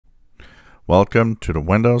Welcome to the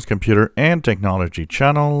Windows Computer and Technology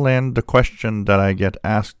channel, and the question that I get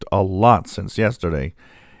asked a lot since yesterday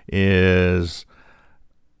is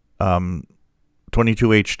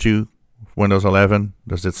 22H2 Windows 11,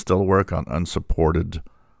 does it still work on unsupported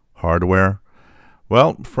hardware?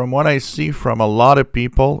 Well, from what I see from a lot of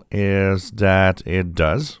people is that it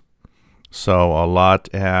does. So a lot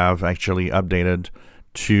have actually updated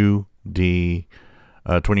to the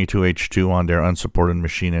 22H2 on their unsupported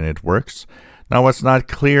machine, and it works. Now, what's not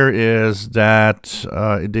clear is that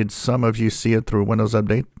did some of you see it through Windows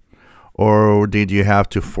Update, or did you have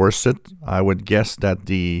to force it? I would guess that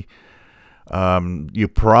you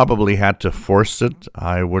probably had to force it.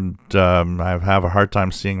 I have a hard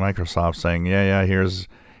time seeing Microsoft saying, yeah, here's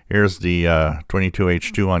the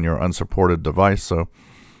 22H2 on your unsupported device. So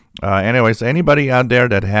anyways, anybody out there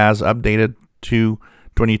that has updated to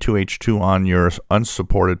 22H2 on your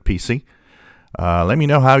unsupported PC, let me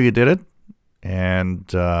know how you did it.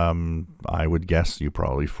 And I would guess you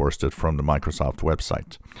probably forced it from the Microsoft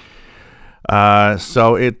website.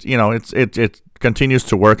 So it continues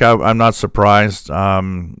to work. I'm not surprised,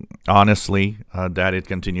 honestly, that it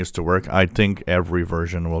continues to work. I think every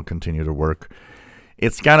version will continue to work.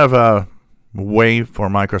 It's kind of a way for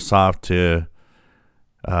Microsoft to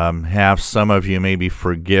have some of you maybe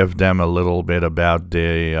forgive them a little bit about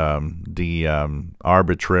the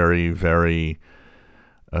arbitrary, very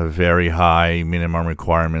high minimum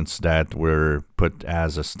requirements that were put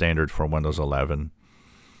as a standard for Windows 11.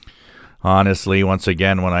 Honestly, once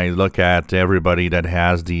again, when I look at everybody that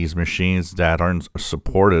has these machines that aren't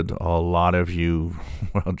supported, a lot of you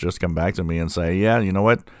will just come back to me and say, yeah, you know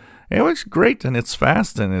what? It works great and it's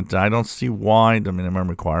fast, and I don't see why the minimum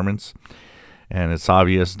requirements. And it's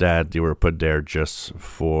obvious that they were put there just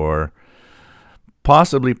for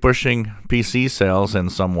possibly pushing PC sales in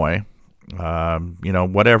some way.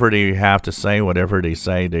 Whatever they have to say, whatever they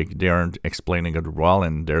say, they aren't explaining it well,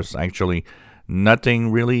 and there's actually nothing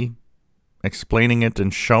really explaining it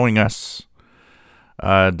and showing us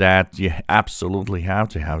that you absolutely have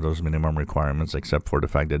to have those minimum requirements, except for the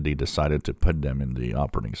fact that they decided to put them in the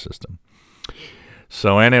operating system.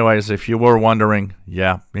 So anyways, if you were wondering,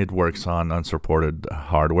 yeah, it works on unsupported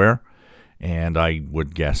hardware, and I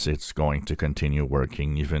would guess it's going to continue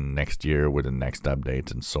working even next year with the next update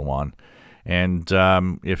and so on. And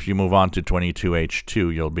if you move on to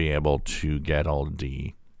 22H2, you'll be able to get all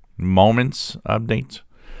the moments update,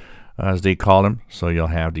 as they call them. So you'll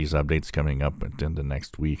have these updates coming up within the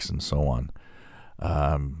next weeks and so on.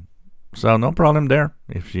 So no problem there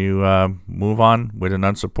if you move on with an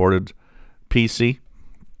unsupported PC.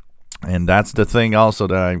 And that's the thing also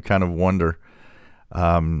that I kind of wonder,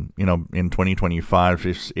 in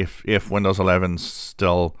 2025, if Windows 11 is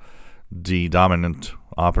still the dominant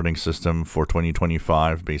operating system for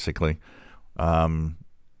 2025, basically,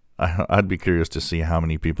 I'd be curious to see how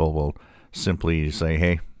many people will simply say,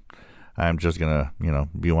 hey, I'm just gonna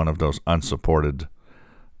be one of those unsupported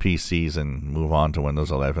PCs and move on to Windows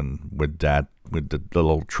 11 with the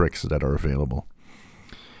little tricks that are available.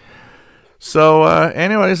 So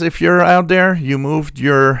anyways, if you're out there, you moved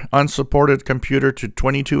your unsupported computer to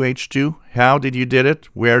 22H2, how did you did it?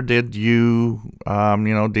 Where did you,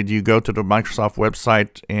 did you go to the Microsoft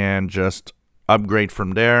website and just upgrade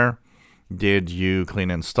from there? Did you clean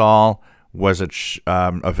install? Was it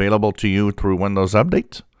available to you through Windows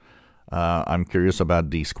Update? I'm curious about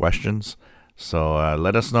these questions. So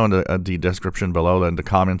let us know in the description below, in the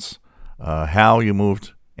comments, how you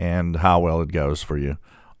moved and how well it goes for you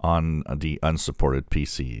on the unsupported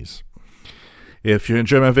PCs. If you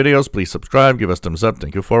enjoy my videos, please subscribe, give us thumbs up.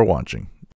 Thank you for watching.